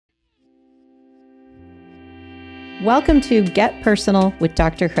Welcome to Get Personal with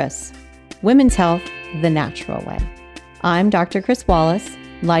Dr. Chris, Women's Health the Natural Way. I'm Dr. Chris Wallace,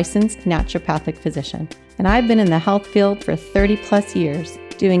 licensed naturopathic physician, and I've been in the health field for 30 plus years,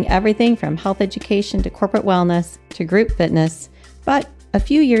 doing everything from health education to corporate wellness to group fitness. But a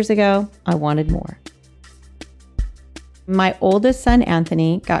few years ago, I wanted more. My oldest son,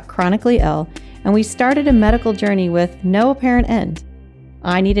 Anthony, got chronically ill, and we started a medical journey with no apparent end.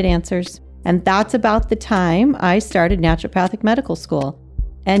 I needed answers, and that's about the time I started naturopathic medical school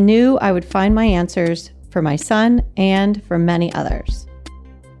and knew I would find my answers for my son and for many others.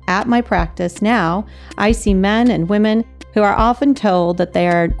 At my practice now, I see men and women who are often told that they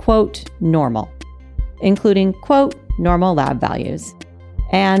are, quote, normal, including, quote, normal lab values.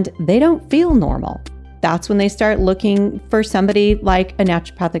 And they don't feel normal. That's when they start looking for somebody like a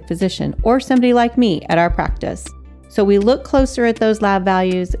naturopathic physician or somebody like me at our practice. So we look closer at those lab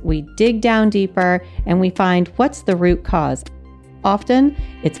values, we dig down deeper, and we find what's the root cause. Often,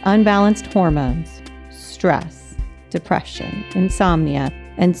 it's unbalanced hormones, stress, depression, insomnia,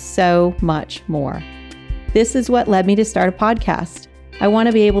 and so much more. This is what led me to start a podcast. I want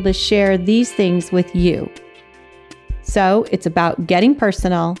to be able to share these things with you. So it's about getting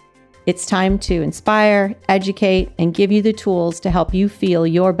personal. It's time to inspire, educate, and give you the tools to help you feel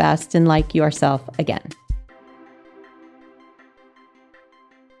your best and like yourself again.